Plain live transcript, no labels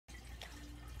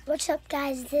What's up,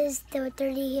 guys? This is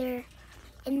Doe30 here,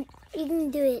 and you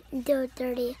can do it in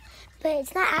Doe30, but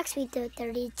it's not actually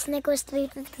Doe30, it's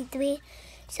Nicholas353.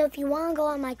 So if you want to go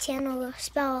on my channel,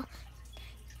 spell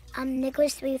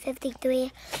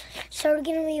Nicholas353. So we're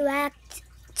gonna react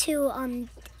to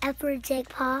Edward Jake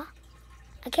Paul.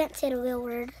 I can't say the real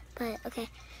word, but okay,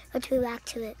 let's react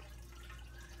to it.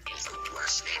 I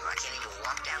can't even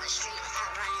walk down the street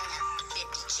without running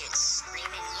 50 kids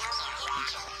screaming,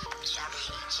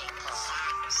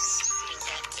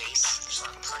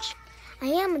 I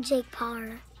am a Jake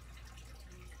Pauler.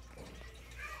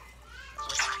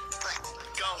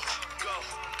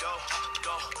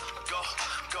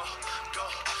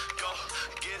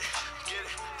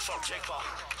 Fuck Jake Paul.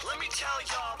 Let me tell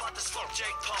y'all about this fuck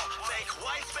Jake Paul. Fake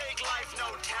white, fake life, no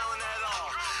talent at all.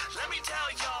 Let me tell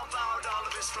y'all about all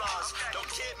of his flaws. Don't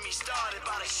get me started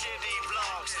by the shitty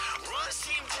vlogs. Runs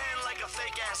Team 10 like a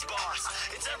fake ass boss.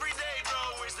 It's every day,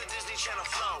 bro. Where's the Disney Channel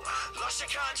flow? Lost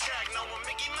your contract, no more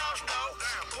Mickey Mouse, no.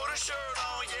 Put a shirt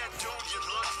on, yeah, dude, you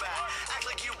look fat. Act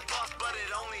like you buff, but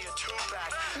it only a 2-pack.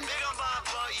 Big on my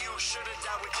butt, you should've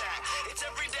died with that. It's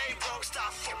every day, bro. Stop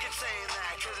fucking saying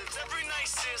that. Cause it's every night,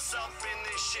 sis, up in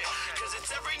this shit. Cause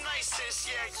it's every night, sis,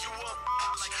 yeah, you a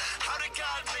bitch. How did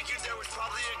God make you? There was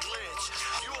probably a glitch.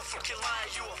 You a fucking liar,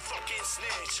 you a fucking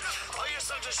snitch. All your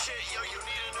songs are shit, yo, you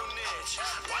need a new niche.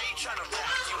 Why you tryna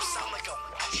rap? You sound like a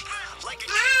bitch. Like a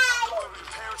kid, where your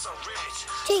parents are rich.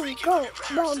 Jake, go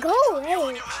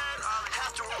away.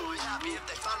 After all, we'd happy if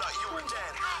they found out you were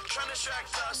dead. Trying to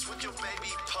distract us with your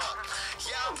baby pup.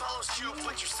 Yeah, Apollo's cute,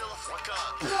 but you still a fuck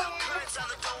up. Couldn't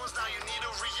sound the goals, now you need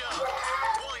to re-up.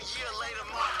 1 year later,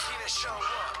 Martina show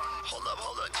up. Hold up,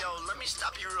 yo, let me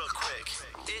stop you real quick.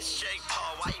 It's Jake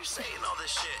Paul, why you saying all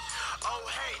this shit? Oh,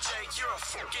 hey, Jake, you're a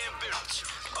fucking bitch.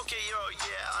 Okay, yo,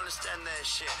 yeah, I understand that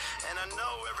shit. And I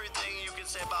know everything you can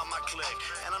say about my clique.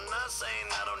 And I'm not saying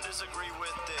I don't disagree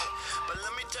with it. But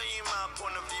let me tell you my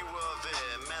point of view of it.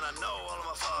 Man, I know all of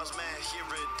my flaws, man, here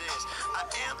it is. I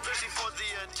am thirsty for the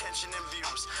attention and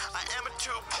views. I am a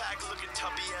 2-pack looking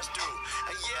tubby ass dude.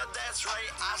 And yeah, that's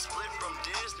right, I split from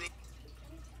Disney.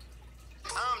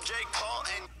 I'm Jake Paul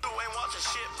and you ain't watching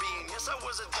shit being. Yes, I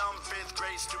was a dumb 5th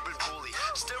grade stupid bully.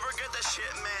 Still regret that shit,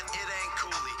 man, it ain't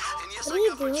coolie. And yes, I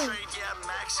got betrayed, yeah,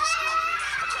 Max is schooled me.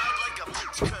 I cried like a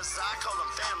bitch cause I call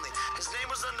him family. His name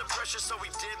was under pressure so he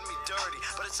did me dirty.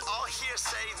 But it's all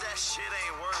hearsay, that shit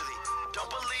ain't worthy. Don't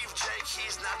believe Jake,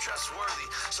 he's not trustworthy.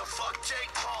 So fuck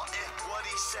Jake Paul and what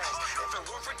he says. If it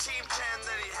weren't for Team 10,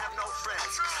 then he'd have no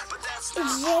friends. But that's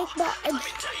not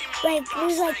Jake Paul, like,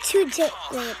 there's like two Jake,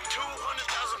 like,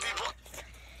 200,000 people.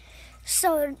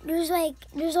 so there's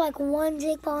like one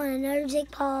Jake Paul and another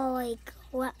Jake Paul, like,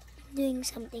 what, doing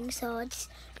something, so let's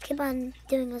keep on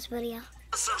doing this video.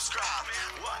 Subscribe.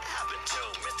 What happened to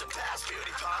Mr. Past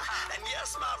Beauty Pie? And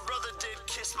yes, my brother did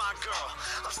kiss my girl.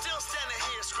 I'm still standing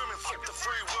here screaming, fuck the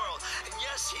free world. And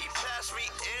yes, he passed me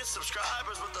in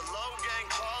subscribers, but the low gang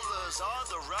Paulers are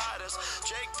the riders.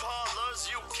 Jake Paulers,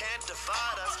 you can't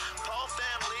divide us. Paul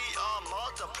family are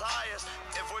multipliers.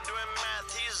 If we're doing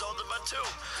math, he's older by 2.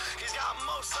 He's got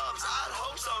most subs, I'd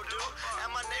hope so, dude.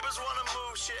 And my neighbors wanna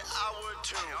move, shit, I would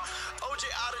too. OJ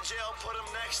out of jail, put him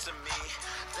next to me.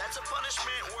 That's a punishment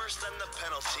worse than the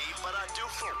penalty, but I do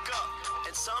fuck up.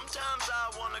 And sometimes I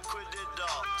wanna quit it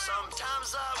all.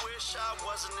 Sometimes I wish I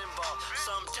wasn't involved.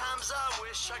 Sometimes I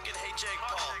wish I could hate Jake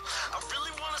Paul. I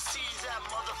really wanna see that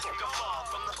motherfucker fall.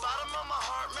 From the bottom of my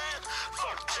heart, man,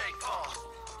 fuck Jake Paul.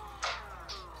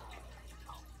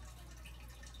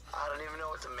 I don't even know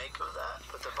what to make of that,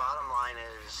 but the bottom line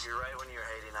is, you're right when you're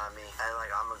hating on me, and like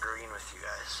I'm agreeing with you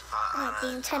guys.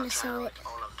 I'm trying to show it.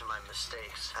 Own up to my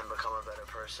mistakes and become a better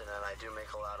person, and I do make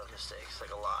a lot of mistakes,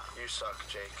 like a lot. You suck,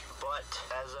 Jake. But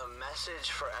as a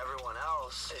message for everyone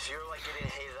else, if you're like getting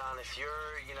hated on, if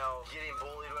you're, you know, getting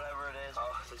bullied, whatever it is,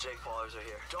 oh, the Jake Paulers are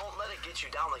here. Don't let it get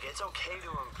you down. Like, it's okay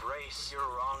to embrace your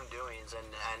wrongdoings, and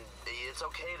it's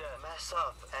okay to mess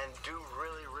up and do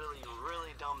really, really,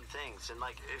 really dumb things. And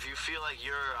like, if you feel like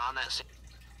you're on that same...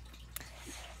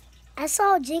 I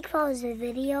saw Jake Paul's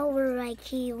video where like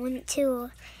he went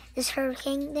to this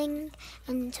hurricane thing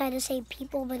and tried to save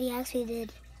people, but he actually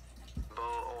did.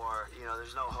 Or, you know,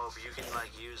 there's no hope. You can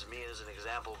like use me as an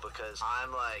example because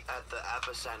I'm like at the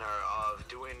epicenter of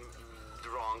doing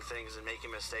wrong things and making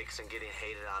mistakes and getting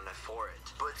hated on for it,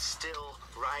 but still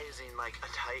rising like a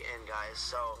titan, guys.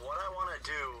 So what I want to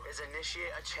do is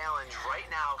initiate a challenge right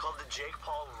now called the Jake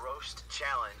Paul Roast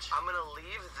Challenge. I'm gonna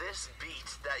leave this beat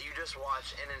that you just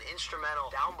watched in an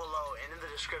instrumental down below and in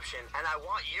the description, and I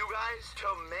want you guys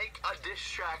to make a diss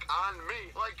track on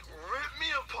me. Like, rip me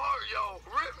apart, yo,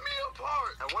 rip me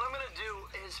apart. And what I'm gonna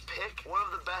do is pick pick one of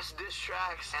the best diss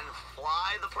tracks and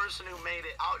fly the person who made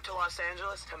it out to Los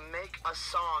Angeles to make a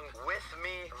song with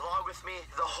me, vlog with me,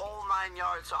 the whole 9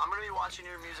 yards. So I'm gonna be watching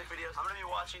your music videos. I'm gonna be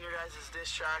watching your guys'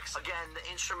 diss tracks. Again, the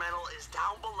instrumental is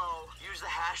down below. Use the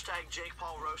hashtag Jake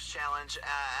Paul Roast Challenge,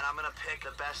 and I'm gonna pick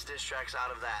the best diss tracks out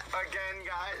of that. Again,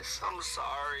 guys, I'm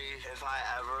sorry if I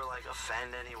ever like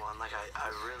offend anyone. Like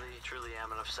I really, truly am,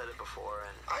 and I've said it before.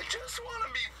 And I just want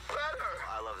to be better.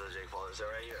 I love the Jake Paul. Is that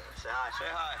right here? Say hi. Say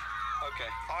hi. Okay.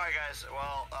 All right, guys.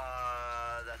 Well,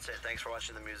 that's it. Thanks for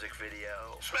watching the music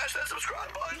video. Smash that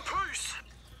subscribe button. Peace.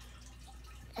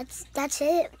 That's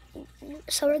it.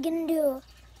 So we're gonna do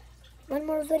one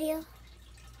more video.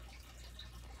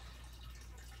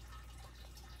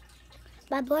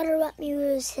 My brother let me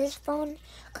use his phone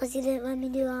because he didn't let me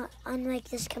do it on like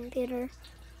this computer.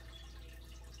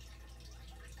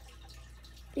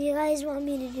 What do you guys want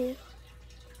me to do?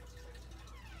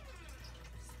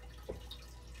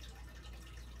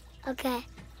 Okay,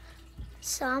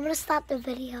 so I'm gonna stop the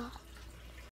video.